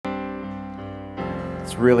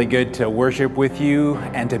It's really good to worship with you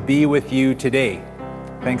and to be with you today.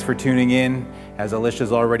 Thanks for tuning in. As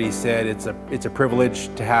Alicia's already said, it's a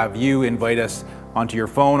privilege to have you invite us onto your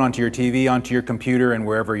phone, onto your TV, onto your computer, and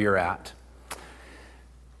wherever you're at.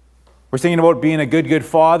 We're singing about being a good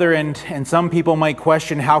father, and some people might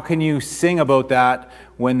question, how can you sing about that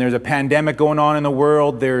when there's a pandemic going on in the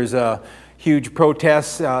world? There's huge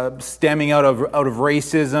protests stemming out of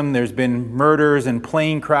racism. There's been murders and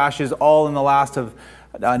plane crashes all in the last of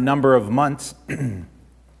a number of months.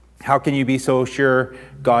 How can you be so sure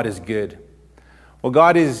God is good? Well,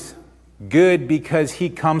 God is good because He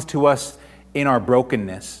comes to us in our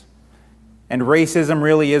brokenness. And racism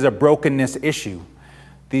really is a brokenness issue.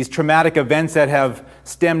 These traumatic events that have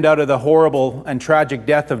stemmed out of the horrible and tragic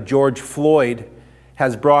death of George Floyd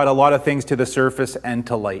has brought a lot of things to the surface and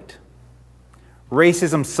to light.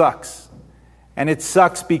 Racism sucks. And it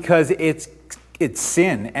sucks because it's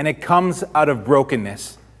sin and it comes out of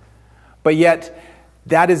brokenness. But yet,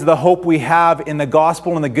 that is the hope we have in the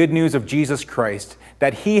gospel and the good news of Jesus Christ,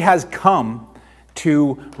 that He has come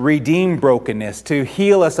to redeem brokenness, to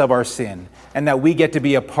heal us of our sin, and that we get to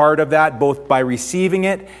be a part of that both by receiving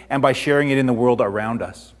it and by sharing it in the world around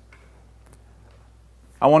us.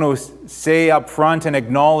 I want to say up front and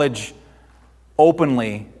acknowledge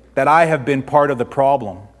openly that I have been part of the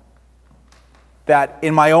problem. That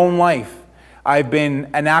in my own life, I've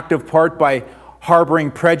been an active part by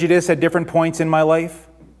harboring prejudice at different points in my life.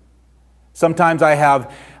 Sometimes I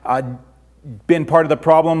have been part of the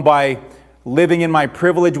problem by living in my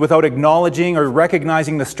privilege without acknowledging or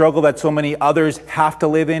recognizing the struggle that so many others have to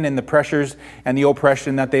live in and the pressures and the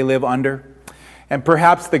oppression that they live under. And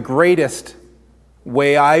perhaps the greatest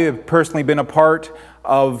way I have personally been a part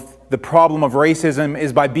of the problem of racism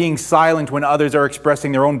is by being silent when others are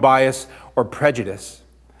expressing their own bias or prejudice.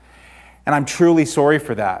 And I'm truly sorry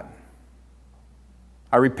for that.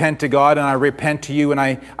 I repent to God and I repent to you, and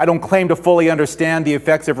I don't claim to fully understand the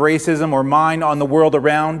effects of racism or mine on the world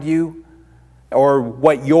around you or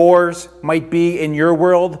what yours might be in your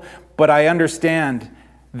world, but I understand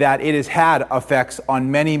that it has had effects on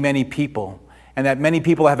many, many people, and that many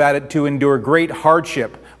people have had to endure great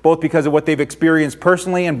hardship, both because of what they've experienced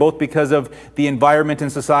personally and both because of the environment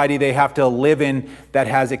and society they have to live in that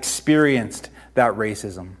has experienced that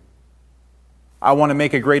racism. I want to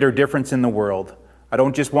make a greater difference in the world. I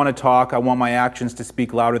don't just want to talk, I want my actions to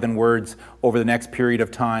speak louder than words over the next period of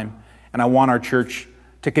time, and I want our church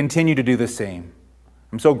to continue to do the same.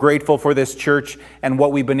 I'm so grateful for this church and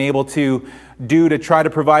what we've been able to do to try to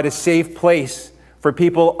provide a safe place for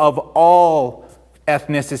people of all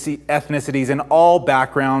ethnicities and all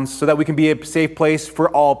backgrounds so that we can be a safe place for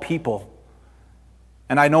all people.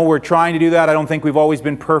 And I know we're trying to do that. I don't think we've always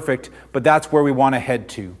been perfect, but that's where we want to head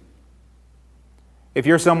to. If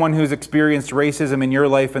you're someone who's experienced racism in your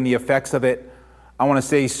life and the effects of it, I want to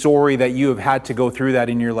say sorry that you have had to go through that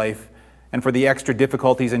in your life and for the extra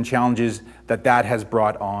difficulties and challenges that has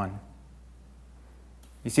brought on.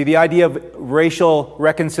 You see, the idea of racial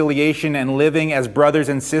reconciliation and living as brothers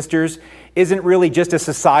and sisters isn't really just a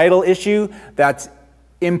societal issue that's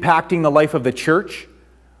impacting the life of the church,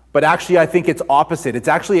 but actually I think it's opposite. It's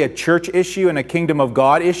actually a church issue and a kingdom of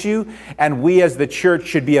God issue, and we as the church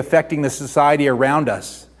should be affecting the society around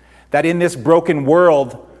us. That in this broken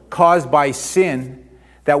world caused by sin,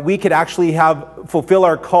 that we could actually fulfill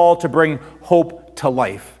our call to bring hope to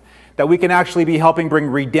life. That we can actually be helping bring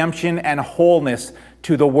redemption and wholeness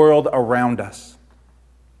to the world around us.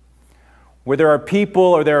 Where there are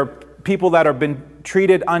people that have been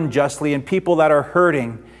treated unjustly and people that are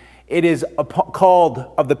hurting, it is a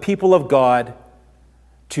call of the people of God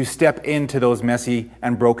to step into those messy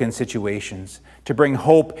and broken situations, to bring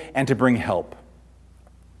hope and to bring help.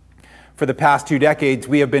 For the past 2 decades,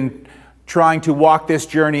 we have been trying to walk this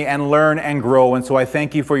journey and learn and grow. And so I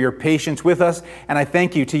thank you for your patience with us. And I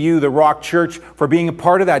thank you to you, the Rock Church, for being a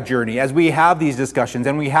part of that journey as we have these discussions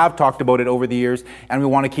and we have talked about it over the years, and we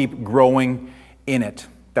want to keep growing in it,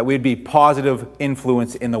 that we'd be positive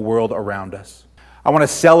influence in the world around us. I want to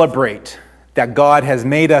celebrate that God has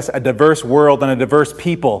made us a diverse world and a diverse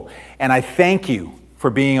people. And I thank you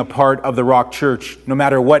for being a part of the Rock Church, no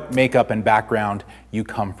matter what makeup and background you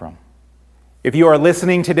come from. If you are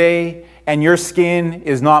listening today and your skin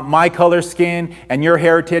is not my color skin and your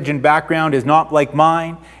heritage and background is not like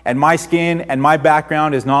mine and my skin and my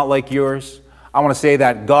background is not like yours, I want to say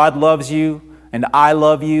that God loves you and I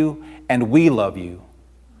love you and we love you.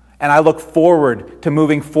 And I look forward to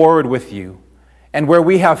moving forward with you. And where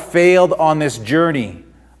we have failed on this journey,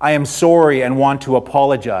 I am sorry and want to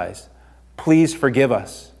apologize. Please forgive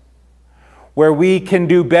us. Where we can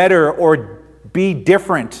do better or be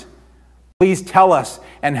different, Please tell us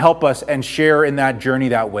and help us and share in that journey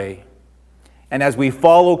that way. And as we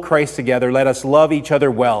follow Christ together, let us love each other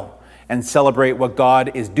well and celebrate what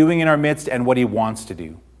God is doing in our midst and what He wants to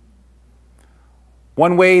do.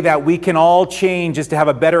 One way that we can all change is to have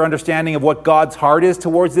a better understanding of what God's heart is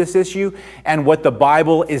towards this issue and what the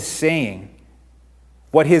Bible is saying,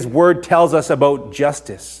 what His Word tells us about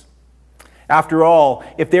justice. After all,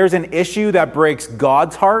 if there's an issue that breaks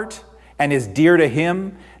God's heart and is dear to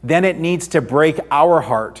Him, then it needs to break our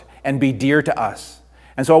heart and be dear to us.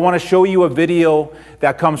 And so I want to show you a video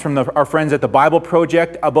that comes from our friends at the Bible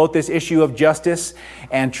Project about this issue of justice,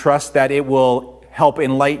 and trust that it will help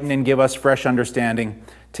enlighten and give us fresh understanding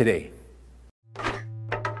today.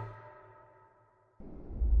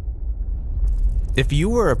 If you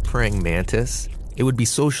were a praying mantis, it would be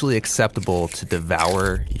socially acceptable to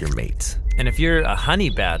devour your mate. And if you're a honey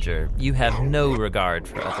badger, you have no regard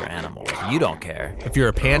for other animals. You don't care. If you're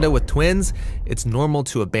a panda with twins, it's normal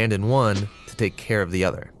to abandon one to take care of the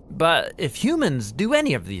other. But if humans do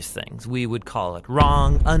any of these things, we would call it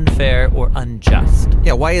wrong, unfair, or unjust.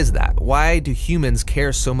 Yeah, why is that? Why do humans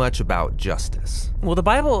care so much about justice? Well, the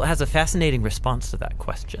Bible has a fascinating response to that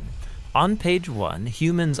question. On page 1,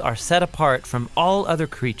 humans are set apart from all other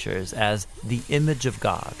creatures as the image of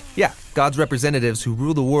God. Yeah, God's representatives who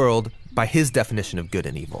rule the world by His definition of good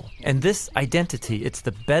and evil. And this identity, it's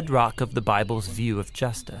the bedrock of the Bible's view of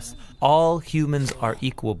justice. All humans are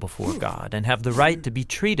equal before God and have the right to be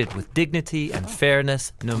treated with dignity and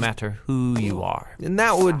fairness no matter who you are. And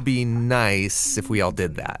that would be nice if we all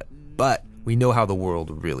did that. But we know how the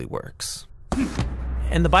world really works.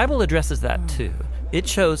 And the Bible addresses that too. It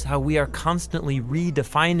shows how we are constantly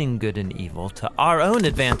redefining good and evil to our own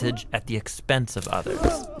advantage at the expense of others.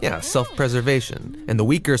 Yeah, self-preservation. And the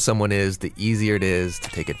weaker someone is, the easier it is to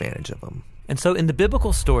take advantage of them. And so in the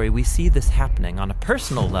biblical story, we see this happening on a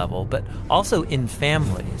personal level, but also in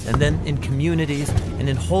families, and then in communities, and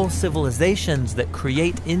in whole civilizations that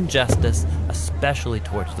create injustice, especially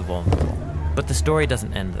towards the vulnerable. But the story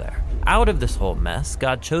doesn't end there. Out of this whole mess,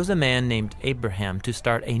 God chose a man named Abraham to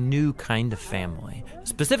start a new kind of family.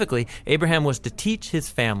 Specifically, Abraham was to teach his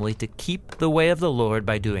family to keep the way of the Lord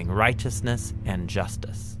by doing righteousness and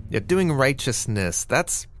justice. Yeah, doing righteousness,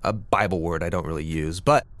 that's a Bible word I don't really use,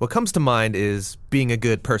 but what comes to mind is being a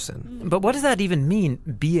good person. But what does that even mean,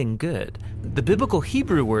 being good? The biblical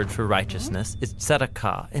Hebrew word for righteousness is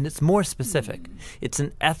tzedakah, and it's more specific. It's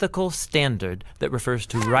an ethical standard that refers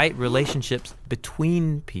to right relationships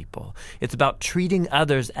between people. It's about treating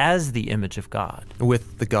others as the image of God,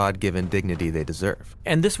 with the God-given dignity they deserve.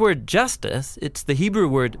 And this word justice, it's the Hebrew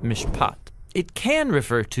word mishpat. It can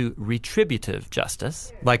refer to retributive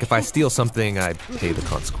justice. Like if I steal something, I pay the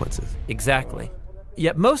consequences. Exactly.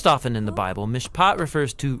 Yet most often in the Bible, mishpat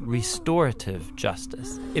refers to restorative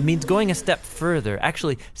justice. It means going a step further,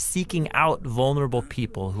 actually seeking out vulnerable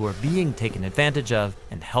people who are being taken advantage of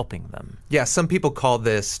and helping them. Yeah, some people call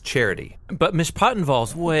this charity. But mishpat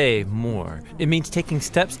involves way more. It means taking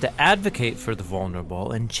steps to advocate for the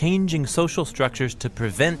vulnerable and changing social structures to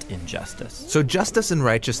prevent injustice. So justice and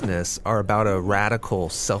righteousness are about a radical,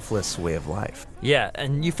 selfless way of life. Yeah,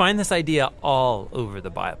 and you find this idea all over the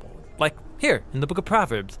Bible. Like here, in the book of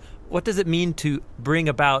Proverbs, what does it mean to bring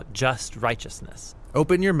about just righteousness?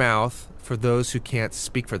 Open your mouth for those who can't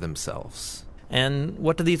speak for themselves. And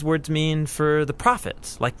what do these words mean for the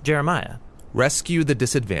prophets, like Jeremiah? Rescue the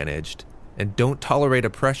disadvantaged, and don't tolerate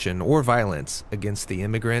oppression or violence against the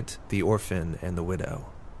immigrant, the orphan, and the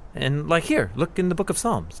widow. And like here, look in the book of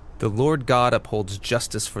Psalms. The Lord God upholds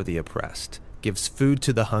justice for the oppressed, gives food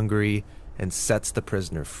to the hungry, and sets the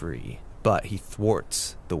prisoner free. But he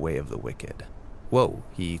thwarts the way of the wicked. Whoa,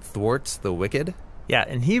 he thwarts the wicked? Yeah,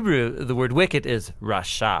 in Hebrew, the word wicked is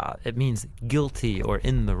rasha. It means guilty or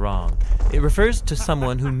in the wrong. It refers to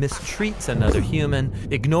someone who mistreats another human,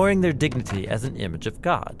 ignoring their dignity as an image of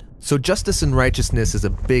God. So justice and righteousness is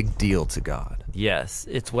a big deal to God. Yes,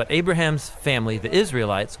 it's what Abraham's family, the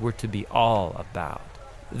Israelites, were to be all about.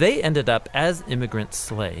 They ended up as immigrant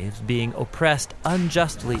slaves being oppressed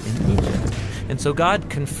unjustly in Egypt. And so God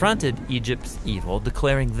confronted Egypt's evil,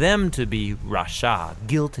 declaring them to be rasha,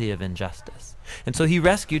 guilty of injustice. And so he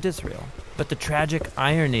rescued Israel. But the tragic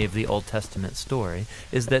irony of the Old Testament story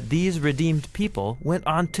is that these redeemed people went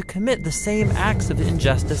on to commit the same acts of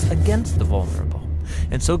injustice against the vulnerable.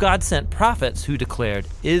 And so God sent prophets who declared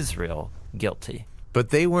Israel guilty. But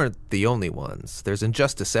they weren't the only ones. There's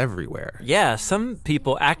injustice everywhere. Yeah, some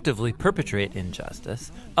people actively perpetrate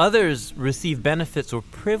injustice. Others receive benefits or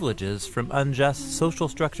privileges from unjust social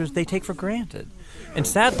structures they take for granted. And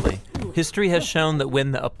sadly, history has shown that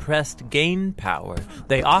when the oppressed gain power,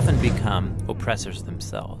 they often become oppressors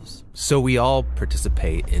themselves. So we all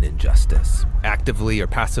participate in injustice, actively or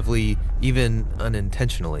passively, even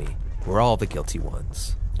unintentionally. We're all the guilty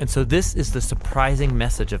ones. And so this is the surprising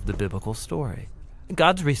message of the biblical story.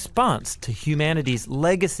 God's response to humanity's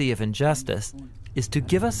legacy of injustice is to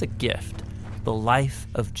give us a gift, the life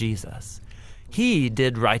of Jesus. He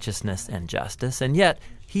did righteousness and justice, and yet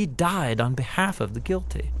he died on behalf of the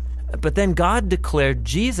guilty. But then God declared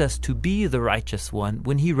Jesus to be the righteous one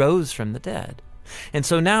when he rose from the dead. And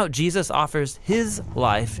so now Jesus offers his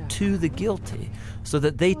life to the guilty so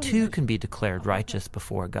that they too can be declared righteous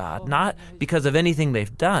before God, not because of anything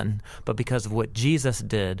they've done, but because of what Jesus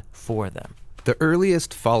did for them. The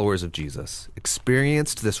earliest followers of Jesus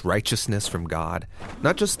experienced this righteousness from God,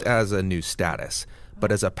 not just as a new status,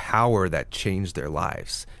 but as a power that changed their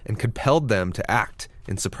lives and compelled them to act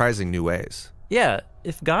in surprising new ways. Yeah,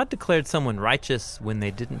 if God declared someone righteous when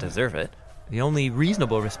they didn't deserve it, the only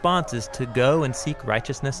reasonable response is to go and seek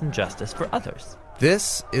righteousness and justice for others.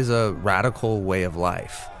 This is a radical way of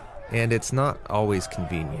life, and it's not always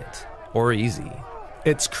convenient or easy.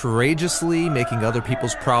 It's courageously making other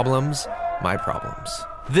people's problems my problems.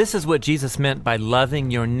 This is what Jesus meant by loving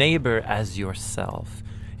your neighbor as yourself.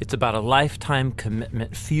 It's about a lifetime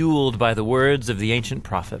commitment fueled by the words of the ancient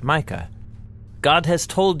prophet Micah. God has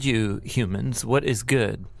told you, humans, what is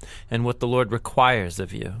good, and what the Lord requires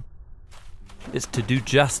of you is to do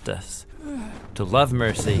justice, to love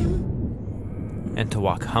mercy, and to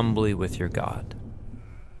walk humbly with your God.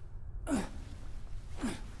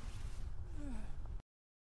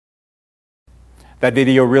 That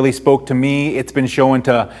video really spoke to me. It's been shown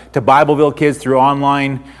to Bibleville kids through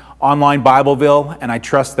online Bibleville, and I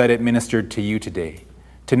trust that it ministered to you today.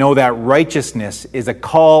 To know that righteousness is a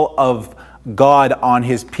call of God on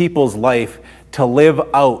his people's life to live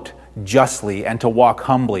out justly and to walk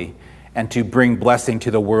humbly and to bring blessing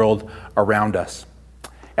to the world around us.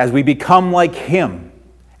 As we become like him,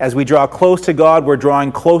 as we draw close to God, we're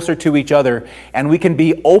drawing closer to each other, and we can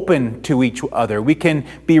be open to each other. We can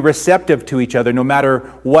be receptive to each other, no matter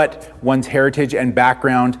what one's heritage and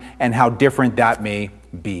background and how different that may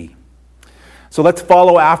be. So let's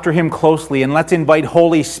follow after him closely, and let's invite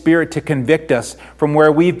Holy Spirit to convict us from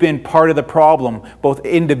where we've been part of the problem, both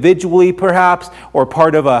individually perhaps, or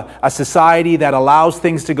part of a society that allows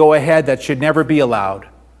things to go ahead that should never be allowed.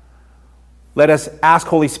 Let us ask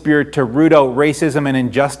Holy Spirit to root out racism and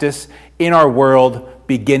injustice in our world,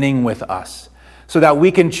 beginning with us, so that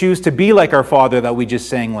we can choose to be like our Father that we just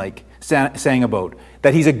sang about,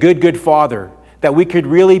 that he's a good Father, that we could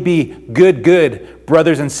really be good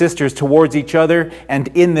brothers and sisters towards each other and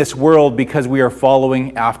in this world because we are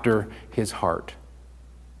following after his heart.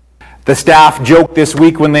 The staff joked this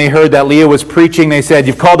week when they heard that Leah was preaching. They said,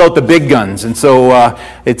 "You've called out the big guns." And so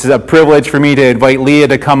it's a privilege for me to invite Leah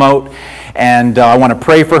to come out. And I want to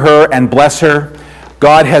pray for her and bless her.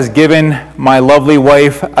 God has given my lovely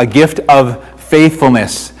wife a gift of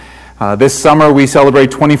faithfulness. This summer we celebrate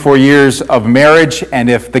 24 years of marriage, and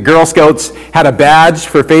if the Girl Scouts had a badge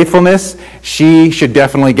for faithfulness, she should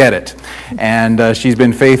definitely get it. And she's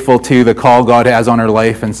been faithful to the call God has on her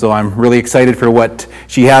life, and so I'm really excited for what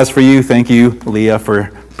she has for you. Thank you, Leah, for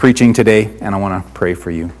preaching today, and I want to pray for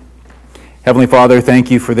you. Heavenly Father, thank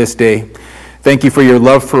you for this day. Thank you for your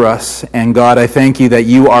love for us, and God, I thank you that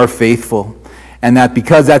you are faithful, and that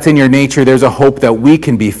because that's in your nature, there's a hope that we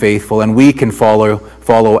can be faithful and we can follow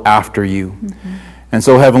after you. Mm-hmm. And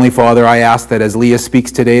so, Heavenly Father, I ask that as Leah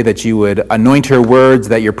speaks today, that you would anoint her words,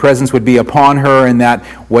 that your presence would be upon her, and that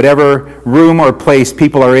whatever room or place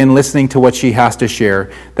people are in listening to what she has to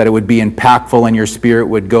share, that it would be impactful and your Spirit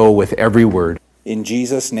would go with every word. In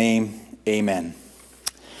Jesus' name, amen.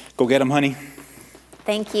 Go get them, honey.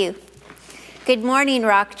 Thank you. Good morning,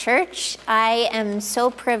 Rock Church. I am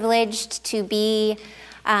so privileged to be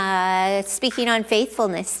speaking on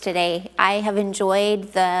faithfulness today. I have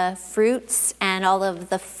enjoyed the fruits and all of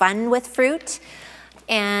the fun with fruit.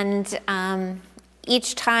 And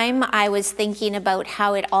each time I was thinking about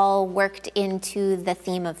how it all worked into the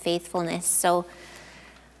theme of faithfulness. So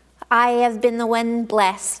I have been the one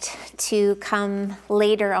blessed to come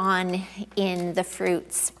later on in the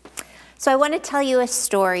fruits. So I want to tell you a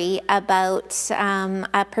story about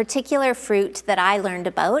a particular fruit that I learned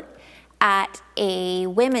about at a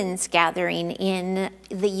women's gathering in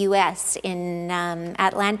the U.S. in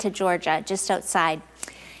Atlanta, Georgia, just outside.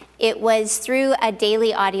 It was through a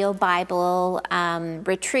daily audio Bible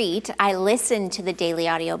retreat. I listen to the daily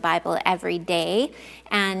audio Bible every day,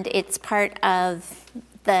 and it's part of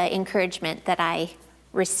the encouragement that I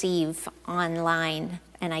receive online,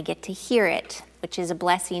 and I get to hear it, which is a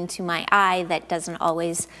blessing to my eye that doesn't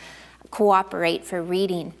always cooperate for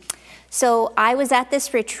reading. So I was at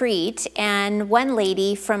this retreat, and one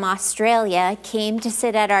lady from Australia came to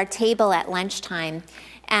sit at our table at lunchtime.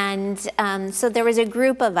 And so there was a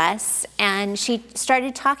group of us, and she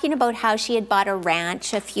started talking about how she had bought a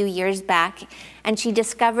ranch a few years back, and she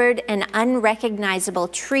discovered an unrecognizable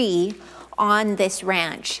tree on this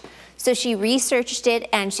ranch. So she researched it,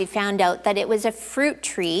 and she found out that it was a fruit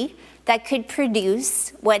tree that could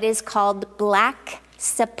produce what is called black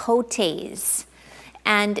sapotes.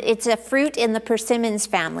 And it's a fruit in the persimmons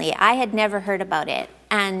family. I had never heard about it.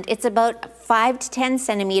 And it's about 5 to 10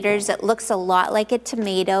 centimeters. It looks a lot like a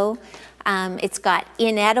tomato. It's got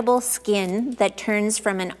inedible skin that turns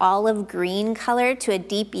from an olive green color to a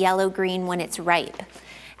deep yellow green when it's ripe.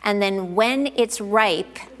 And then when it's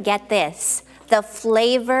ripe, get this, the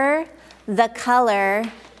flavor, the color,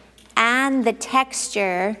 and the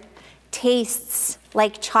texture tastes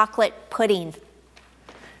like chocolate pudding.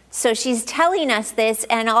 So she's telling us this,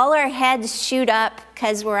 and all our heads shoot up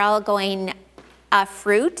because we're all going, a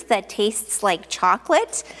fruit that tastes like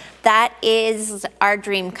chocolate? That is our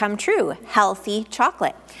dream come true, healthy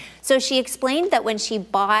chocolate. So she explained that when she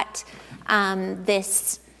bought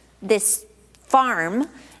this farm,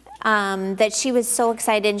 that she was so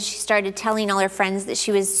excited. She started telling all her friends that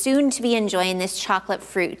she was soon to be enjoying this chocolate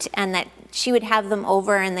fruit, and that she would have them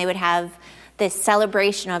over and they would have this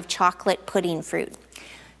celebration of chocolate pudding fruit.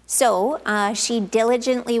 So she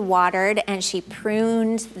diligently watered and she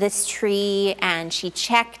pruned this tree, and she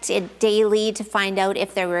checked it daily to find out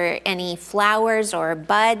if there were any flowers or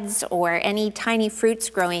buds or any tiny fruits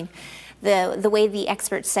growing, the way the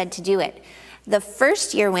experts said to do it. The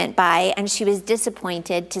first year went by and she was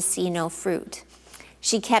disappointed to see no fruit.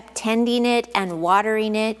 She kept tending it and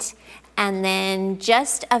watering it, and then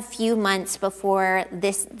just a few months before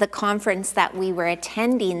the conference that we were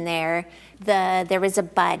attending there was a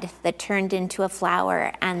bud that turned into a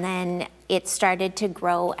flower, and then it started to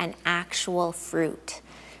grow an actual fruit.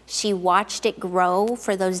 She watched it grow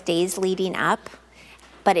for those days leading up,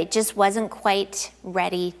 but it just wasn't quite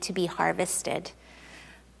ready to be harvested.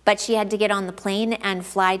 But she had to get on the plane and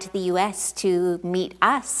fly to the US to meet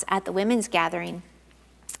us at the women's gathering.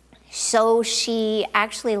 So she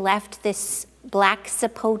actually left this black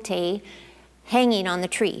sapote hanging on the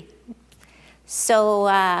tree.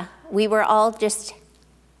 So we were all just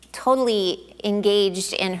totally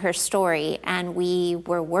engaged in her story, and we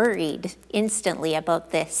were worried instantly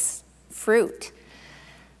about this fruit.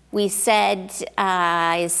 We said,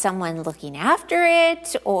 is someone looking after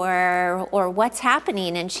it, or what's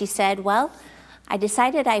happening? And she said, well, I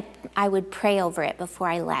decided I would pray over it before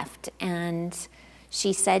I left. And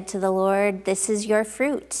she said to the Lord, this is your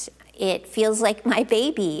fruit. It feels like my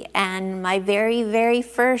baby and my very, very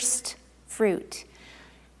first fruit.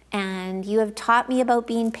 And you have taught me about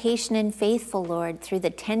being patient and faithful, Lord, through the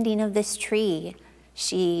tending of this tree.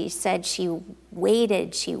 She said she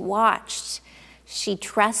waited, she watched, she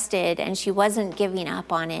trusted, and she wasn't giving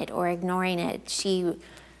up on it or ignoring it. She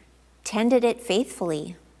tended it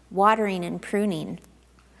faithfully, watering and pruning.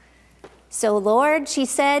 So, Lord, she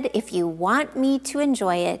said, if you want me to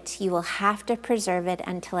enjoy it, you will have to preserve it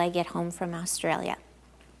until I get home from Australia.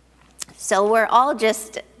 So we're all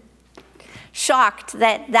just shocked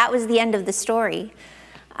that was the end of the story.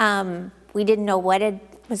 We didn't know what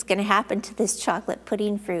was going to happen to this chocolate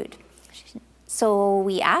pudding fruit. So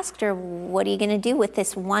we asked her, what are you going to do with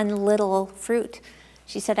this one little fruit?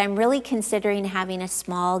 She said, I'm really considering having a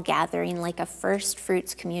small gathering, like a first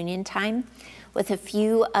fruits communion time, with a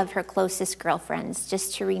few of her closest girlfriends,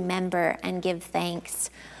 just to remember and give thanks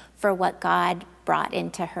for what God brought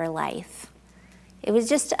into her life. It was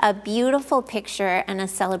just a beautiful picture and a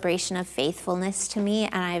celebration of faithfulness to me,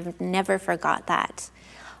 and I've never forgot that.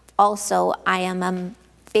 Also, I am a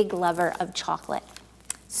big lover of chocolate.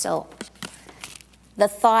 So the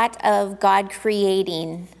thought of God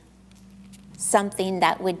creating something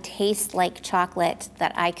that would taste like chocolate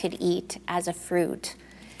that I could eat as a fruit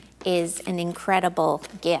is an incredible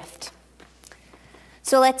gift.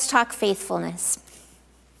 So let's talk faithfulness.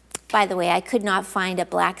 By the way, I could not find a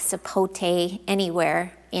black sapote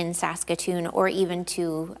anywhere in Saskatoon or even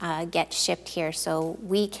to get shipped here, so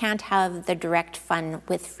we can't have the direct fun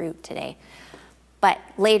with fruit today. But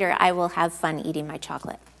later I will have fun eating my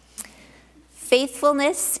chocolate.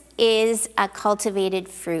 Faithfulness is a cultivated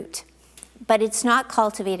fruit, but it's not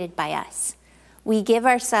cultivated by us. We give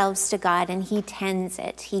ourselves to God and he tends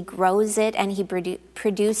it. He grows it and he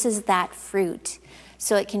produces that fruit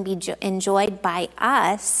so it can be enjoyed by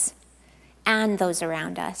us and those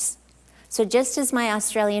around us. So just as my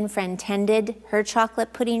Australian friend tended her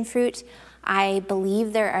chocolate pudding fruit, I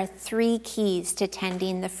believe there are 3 keys to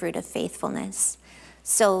tending the fruit of faithfulness.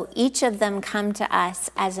 So each of them come to us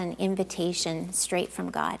as an invitation straight from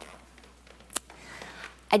God.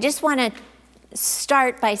 I just want to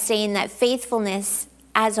start by saying that faithfulness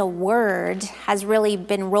as a word has really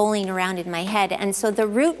been rolling around in my head. And so the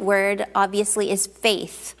root word obviously is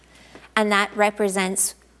faith, and that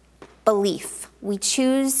represents belief. We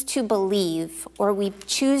choose to believe, or we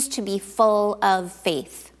choose to be full of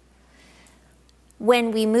faith.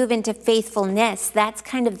 When we move into faithfulness, that's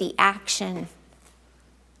kind of the action.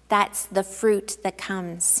 That's the fruit that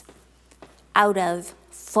comes out of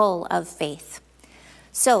full of faith.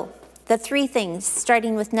 So the 3 things,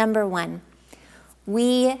 starting with number 1,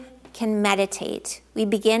 we can meditate. We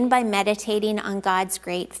begin by meditating on God's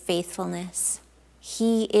great faithfulness.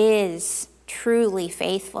 He is truly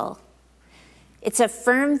faithful. It's a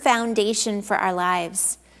firm foundation for our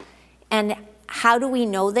lives. And how do we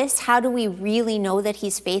know this? How do we really know that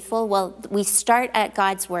he's faithful? Well, we start at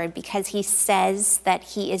God's word because he says that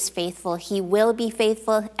he is faithful. He will be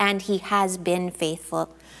faithful, and he has been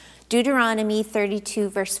faithful. Deuteronomy 32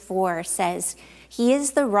 verse 4 says, "He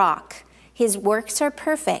is the rock. His works are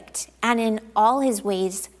perfect, and in all his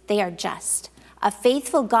ways they are just. A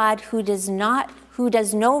faithful God who does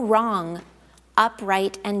no wrong,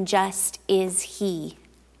 upright and just is he."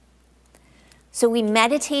 So we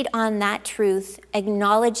meditate on that truth,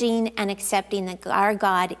 acknowledging and accepting that our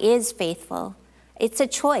God is faithful. It's a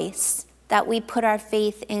choice that we put our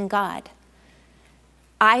faith in God.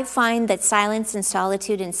 I find that silence and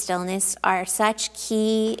solitude and stillness are such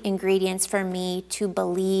key ingredients for me to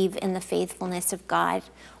believe in the faithfulness of God.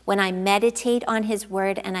 When I meditate on his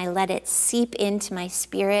word and I let it seep into my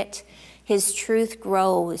spirit, his truth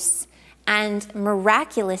grows, and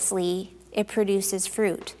miraculously it produces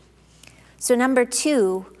fruit. So number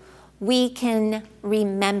 2, we can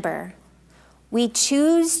remember. We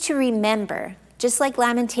choose to remember, just like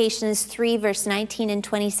Lamentations 3 verse 19 and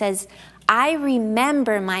 20 says, "I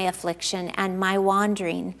remember my affliction and my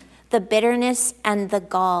wandering, the bitterness and the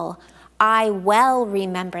gall. I well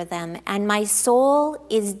remember them, and my soul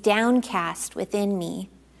is downcast within me."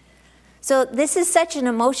 So this is such an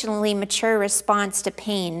emotionally mature response to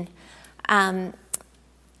pain.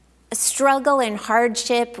 Struggle and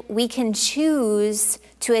hardship, we can choose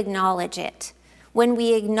to acknowledge it. When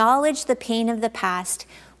we acknowledge the pain of the past,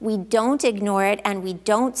 we don't ignore it and we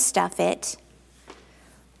don't stuff it.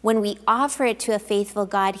 When we offer it to a faithful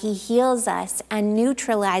God, he heals us and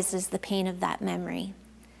neutralizes the pain of that memory.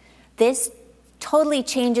 This totally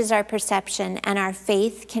changes our perception, and our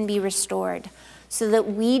faith can be restored so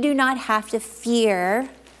that we do not have to fear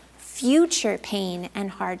future pain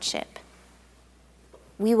and hardship.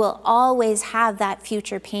 We will always have that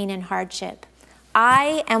future pain and hardship.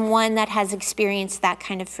 I am one that has experienced that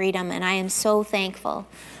kind of freedom, and I am so thankful.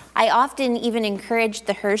 I often even encourage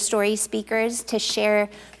the Her Story speakers to share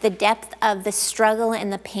the depth of the struggle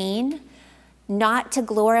and the pain, not to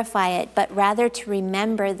glorify it, but rather to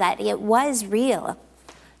remember that it was real,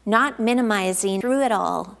 not minimizing through it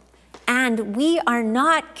all. And we are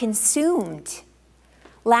not consumed.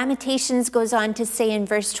 Lamentations goes on to say in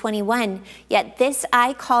verse 21, "Yet this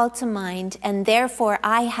I call to mind, and therefore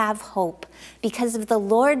I have hope. Because of the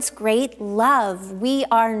Lord's great love, we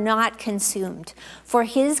are not consumed, for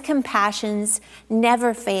his compassions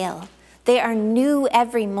never fail. They are new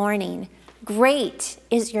every morning. Great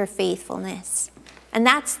is your faithfulness." And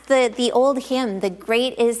that's the old hymn, "The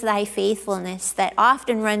great is thy faithfulness," that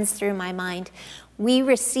often runs through my mind. We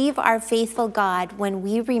receive our faithful God when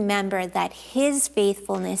we remember that his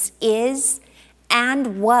faithfulness is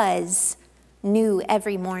and was new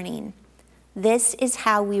every morning. This is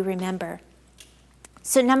how we remember.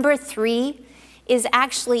 So number 3 is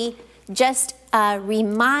actually just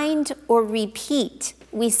remind or repeat.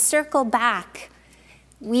 We circle back.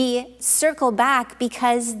 We circle back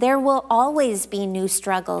because there will always be new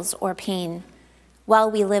struggles or pain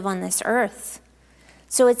while we live on this earth.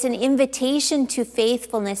 So it's an invitation to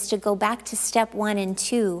faithfulness to go back to step 1 and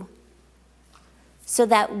 2 so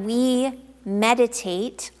that we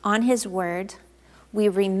meditate on his word. We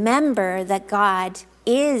remember that God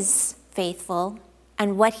is faithful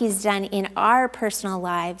and what he's done in our personal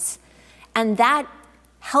lives. And that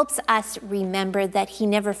helps us remember that he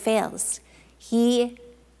never fails. He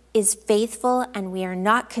is faithful and we are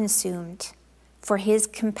not consumed, for his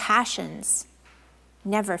compassions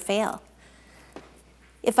never fail.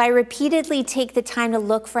 If I repeatedly take the time to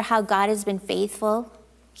look for how God has been faithful,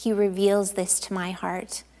 he reveals this to my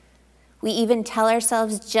heart. We even tell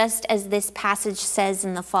ourselves, just as this passage says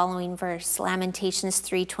in the following verse, Lamentations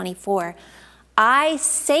 3:24, I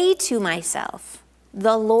say to myself,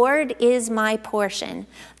 the Lord is my portion,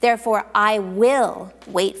 therefore I will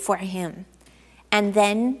wait for him. And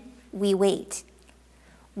then we wait.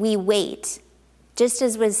 We wait. Just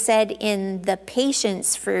as was said in The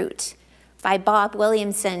Patience Fruit by Bob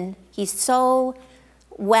Williamson, he so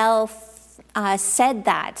well said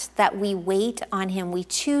that we wait on him. We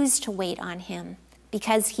choose to wait on him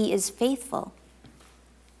because he is faithful.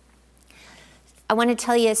 I want to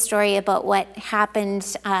tell you a story about what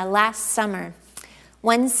happened last summer.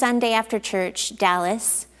 One Sunday after church,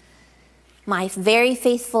 Dallas, my very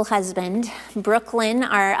faithful husband, Brooklyn,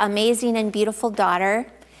 our amazing and beautiful daughter,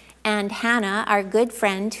 and Hannah, our good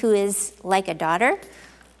friend, who is like a daughter,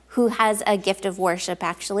 who has a gift of worship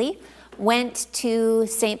actually, went to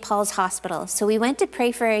St. Paul's Hospital. So we went to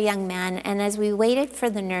pray for a young man, and as we waited for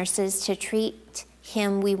the nurses to treat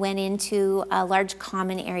him, we went into a large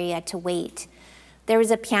common area to wait. There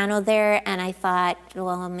was a piano there, and I thought,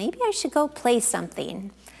 well, maybe I should go play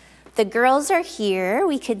something. The girls are here,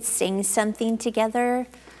 we could sing something together,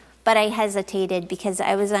 but I hesitated because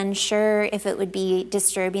I was unsure if it would be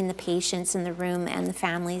disturbing the patients in the room and the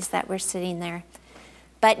families that were sitting there.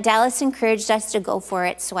 But Dallas encouraged us to go for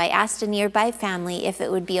it, so I asked a nearby family if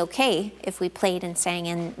it would be okay if we played and sang,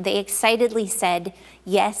 and they excitedly said,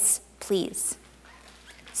 yes, please.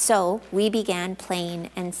 So we began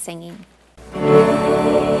playing and singing.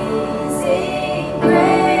 Amazing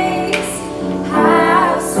grace,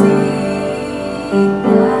 how sweet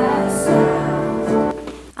the sound.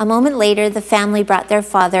 A moment later, the family brought their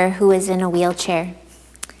father, who was in a wheelchair.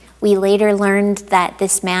 We later learned that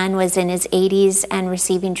this man was in his 80s and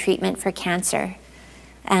receiving treatment for cancer.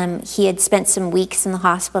 He had spent some weeks in the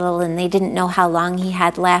hospital, and they didn't know how long he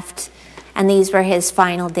had left, and these were his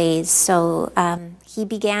final days. So he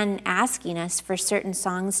began asking us for certain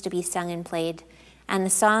songs to be sung and played, and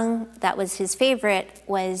the song that was his favorite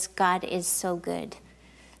was God Is So Good.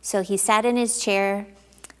 So he sat in his chair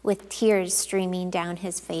with tears streaming down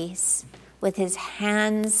his face, with his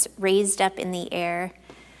hands raised up in the air,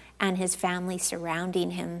 and his family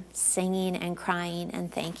surrounding him, singing and crying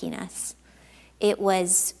and thanking us. It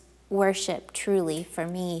was worship, truly, for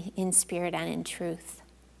me, in spirit and in truth.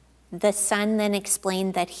 The son then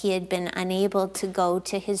explained that he had been unable to go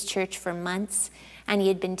to his church for months, and he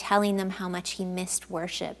had been telling them how much he missed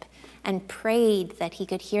worship and prayed that he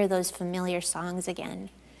could hear those familiar songs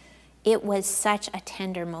again. It was such a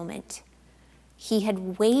tender moment. He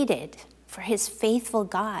had waited for his faithful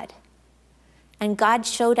God, and God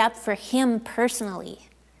showed up for him personally.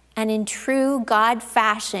 And in true God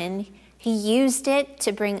fashion, he used it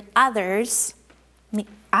to bring others,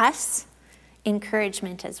 us,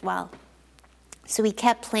 encouragement as well. So we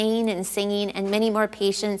kept playing and singing, and many more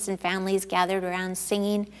patients and families gathered around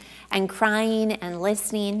singing and crying and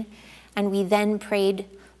listening. And we then prayed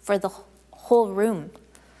for the whole room.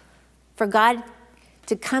 For God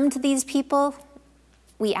to come to these people,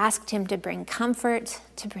 we asked him to bring comfort,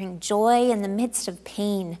 to bring joy in the midst of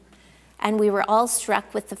pain. And we were all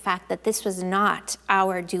struck with the fact that this was not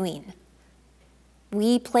our doing.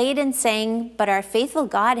 We played and sang, but our faithful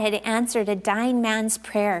God had answered a dying man's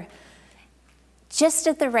prayer just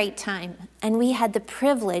at the right time. And we had the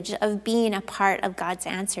privilege of being a part of God's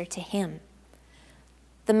answer to him.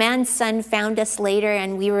 The man's son found us later,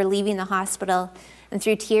 and we were leaving the hospital. And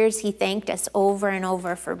through tears, he thanked us over and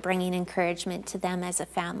over for bringing encouragement to them as a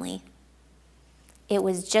family. It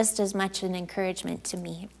was just as much an encouragement to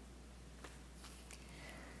me.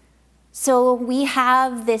 So we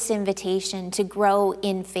have this invitation to grow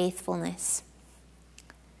in faithfulness.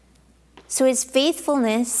 So is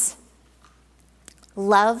faithfulness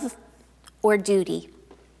love or duty?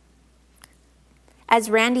 As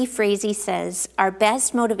Randy Frazee says, our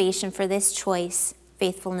best motivation for this choice,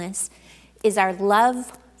 faithfulness, is our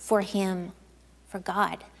love for him, for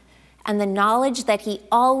God, and the knowledge that he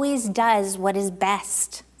always does what is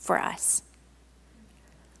best for us.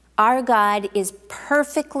 Our God is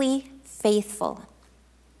perfectly faithful.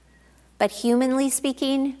 But humanly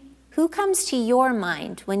speaking, who comes to your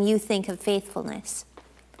mind when you think of faithfulness?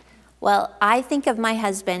 Well, I think of my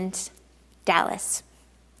husband, Dallas.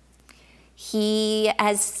 He,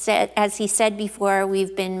 as he said before,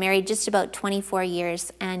 we've been married just about 24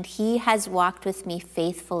 years, and he has walked with me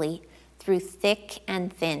faithfully through thick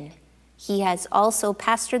and thin. He has also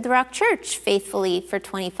pastored the Rock Church faithfully for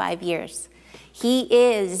 25 years. He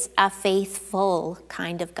is a faithful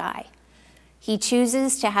kind of guy. He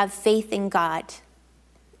chooses to have faith in God,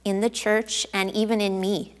 in the church and even in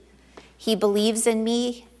me. He believes in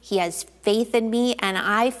me, he has faith in me, and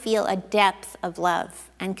I feel a depth of love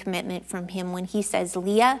and commitment from him when he says,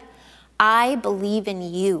 Leah, I believe in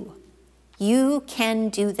you. You can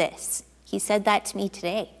do this. He said that to me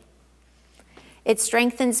today. It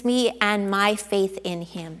strengthens me and my faith in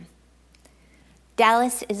him.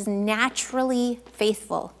 Dallas is naturally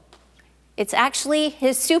faithful. It's actually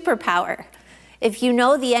his superpower. If you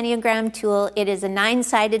know the Enneagram tool, it is a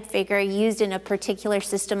 9-sided figure used in a particular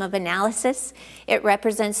system of analysis. It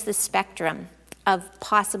represents the spectrum of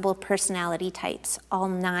possible personality types, all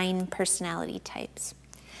 9 personality types.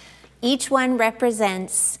 Each one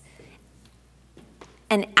represents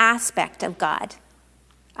an aspect of God,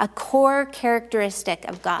 a core characteristic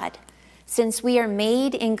of God. Since we are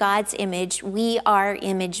made in God's image, we are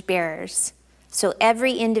image bearers. So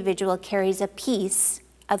every individual carries a piece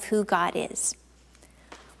of who God is.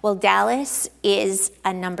 Well, Dallas is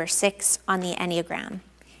a number 6 on the Enneagram.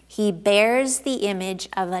 He bears the image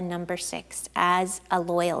of a number 6 as a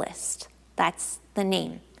loyalist. That's the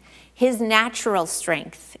name. His natural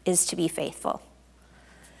strength is to be faithful.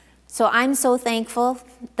 So I'm so thankful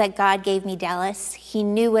that God gave me Dallas. He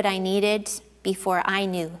knew what I needed before I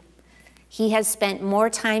knew. He has spent more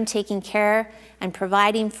time taking care and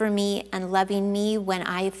providing for me and loving me when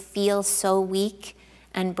I feel so weak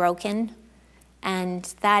and broken. And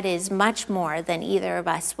that is much more than either of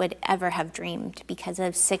us would ever have dreamed because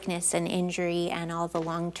of sickness and injury and all the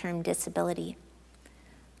long-term disability.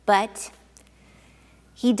 But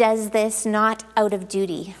he does this not out of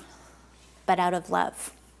duty, but out of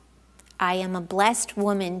love. I am a blessed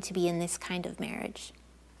woman to be in this kind of marriage.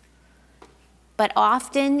 But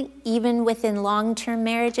often, even within long-term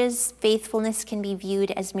marriages, faithfulness can be viewed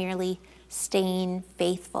as merely staying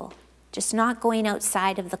faithful, just not going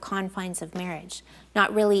outside of the confines of marriage,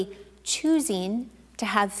 not really choosing to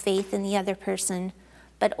have faith in the other person,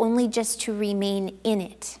 but only just to remain in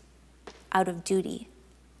it out of duty.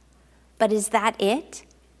 But is that it?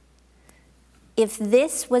 If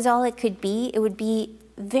this was all it could be, it would be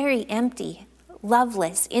very empty,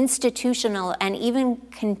 loveless, institutional, and even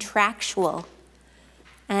contractual.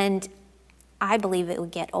 And I believe it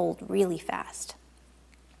would get old really fast.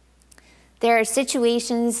 There are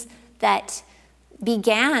situations that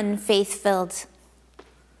began faith-filled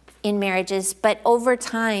in marriages, but over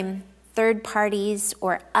time, third parties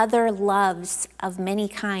or other loves of many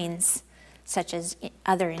kinds, such as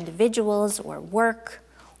other individuals or work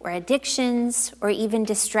or addictions or even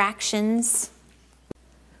distractions.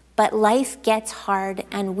 But life gets hard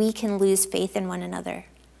and we can lose faith in one another,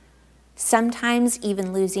 sometimes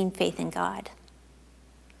even losing faith in God.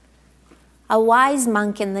 A wise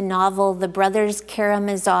monk in the novel The Brothers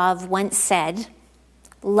Karamazov once said,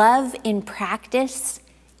 "Love in practice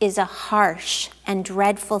is a harsh and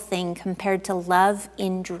dreadful thing compared to love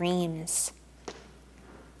in dreams."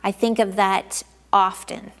 I think of that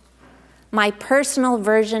often. My personal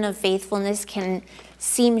version of faithfulness can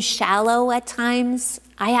seem shallow at times.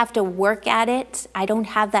 I have to work at it. I don't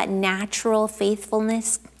have that natural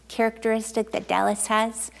faithfulness characteristic that Dallas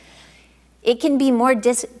has. It can be more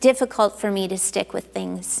difficult for me to stick with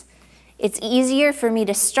things. It's easier for me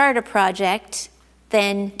to start a project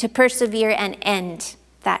than to persevere and end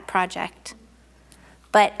that project.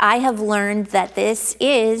 But I have learned that this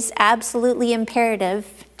is absolutely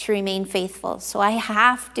imperative to remain faithful. So I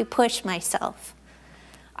have to push myself.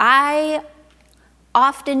 I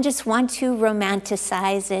often just want to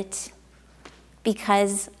romanticize it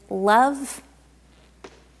because love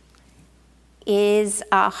is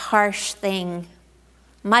a harsh thing,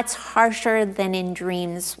 much harsher than in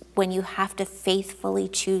dreams when you have to faithfully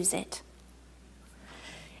choose it.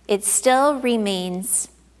 It still remains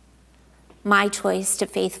my choice to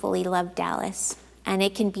faithfully love Dallas, and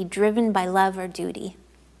it can be driven by love or duty.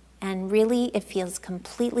 And really, it feels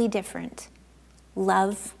completely different,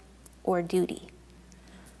 love or duty.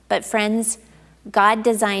 But friends, God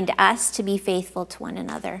designed us to be faithful to one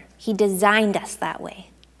another. He designed us that way.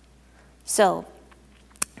 So,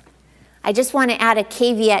 I just want to add a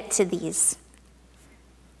caveat to these.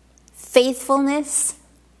 Faithfulness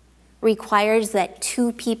requires that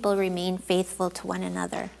 2 people remain faithful to one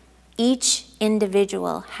another. Each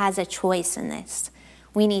individual has a choice in this.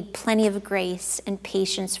 We need plenty of grace and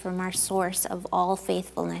patience from our source of all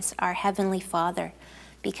faithfulness, our Heavenly Father,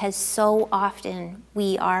 because so often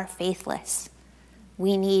we are faithless.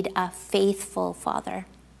 We need a faithful Father.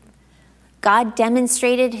 God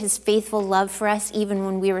demonstrated his faithful love for us even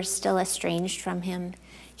when we were still estranged from him.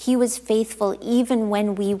 He was faithful even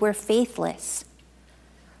when we were faithless.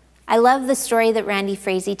 I love the story that Randy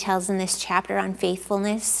Frazee tells in this chapter on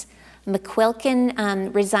faithfulness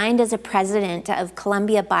McQuilkin resigned as a president of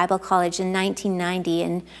Columbia Bible College in 1990,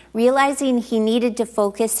 and realizing he needed to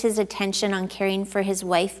focus his attention on caring for his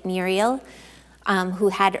wife, Muriel, who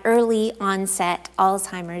had early onset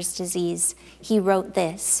Alzheimer's disease, he wrote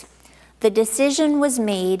this: "The decision was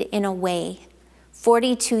made in a way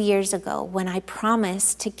 42 years ago when I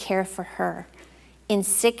promised to care for her in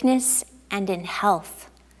sickness and in health,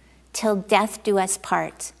 till death do us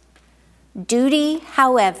part. Duty,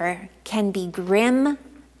 however, can be grim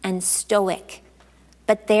and stoic,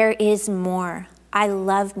 but there is more. I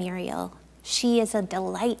love Muriel. She is a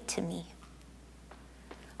delight to me."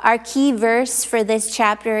 Our key verse for this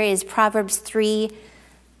chapter is Proverbs 3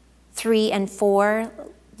 and 4.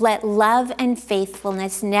 "Let love and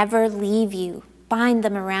faithfulness never leave you. Bind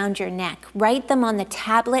them around your neck. Write them on the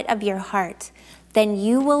tablet of your heart. Then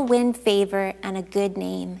you will win favor and a good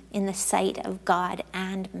name in the sight of God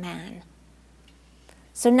and man."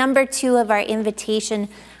 So number 2 of our invitation,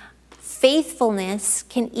 faithfulness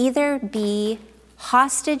can either be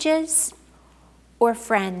hostages or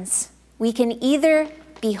friends. We can either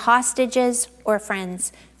be hostages or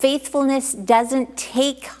friends. Faithfulness doesn't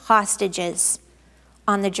take hostages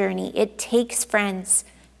on the journey. It takes friends.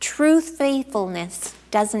 True faithfulness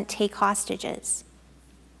doesn't take hostages.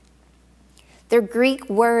 The Greek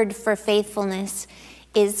word for faithfulness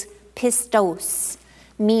is pistos,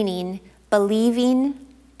 meaning believing,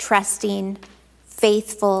 trusting,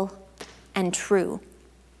 faithful, and true.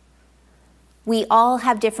 We all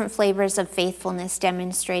have different flavors of faithfulness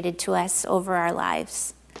demonstrated to us over our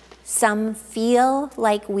lives. Some feel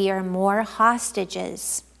like we are more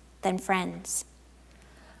hostages than friends.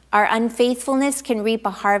 Our unfaithfulness can reap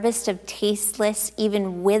a harvest of tasteless,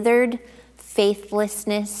 even withered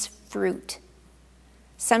faithlessness fruit.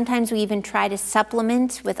 Sometimes we even try to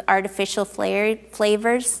supplement with artificial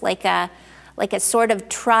flavors, like a sort of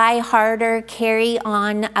try harder, carry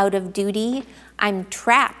on out of duty. I'm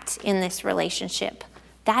trapped in this relationship.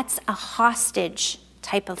 That's a hostage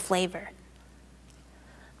type of flavor.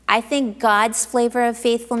 I think God's flavor of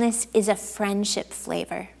faithfulness is a friendship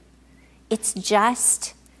flavor. It's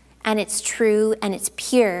just, and it's true, and it's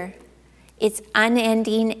pure. It's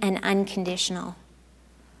unending and unconditional.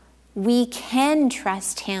 We can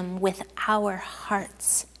trust him with our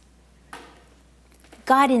hearts.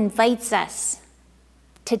 God invites us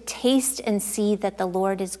to taste and see that the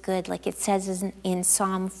Lord is good, like it says in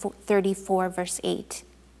Psalm 34, verse 8.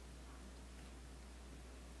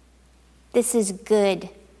 This is good,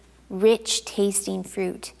 rich tasting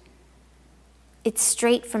fruit. It's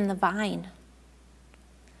straight from the vine.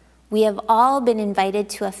 We have all been invited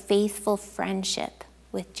to a faithful friendship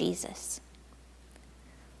with Jesus.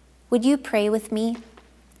 Would you pray with me?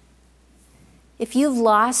 If you've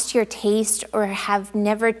lost your taste or have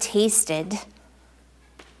never tasted,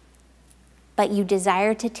 but you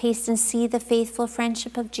desire to taste and see the faithful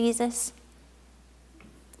friendship of Jesus,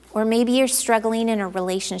 or maybe you're struggling in a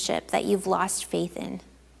relationship that you've lost faith in.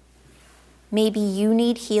 Maybe you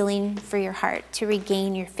need healing for your heart to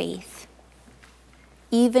regain your faith.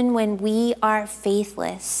 Even when we are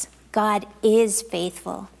faithless, God is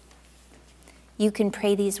faithful. You can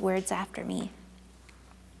pray these words after me.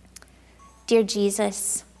 Dear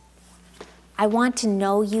Jesus, I want to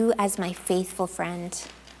know you as my faithful friend.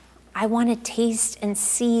 I want to taste and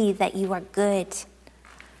see that you are good.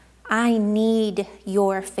 I need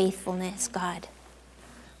your faithfulness, God.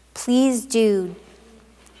 Please do,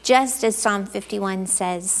 just as Psalm 51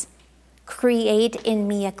 says, create in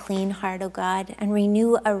me a clean heart, O God, and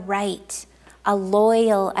renew a right, a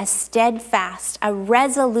loyal, a steadfast, a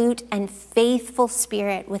resolute and faithful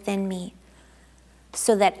spirit within me,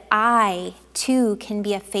 so that I too can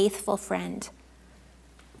be a faithful friend,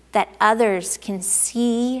 that others can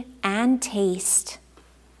see and taste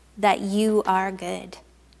that you are good.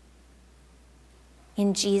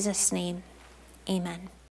 In Jesus' name, amen.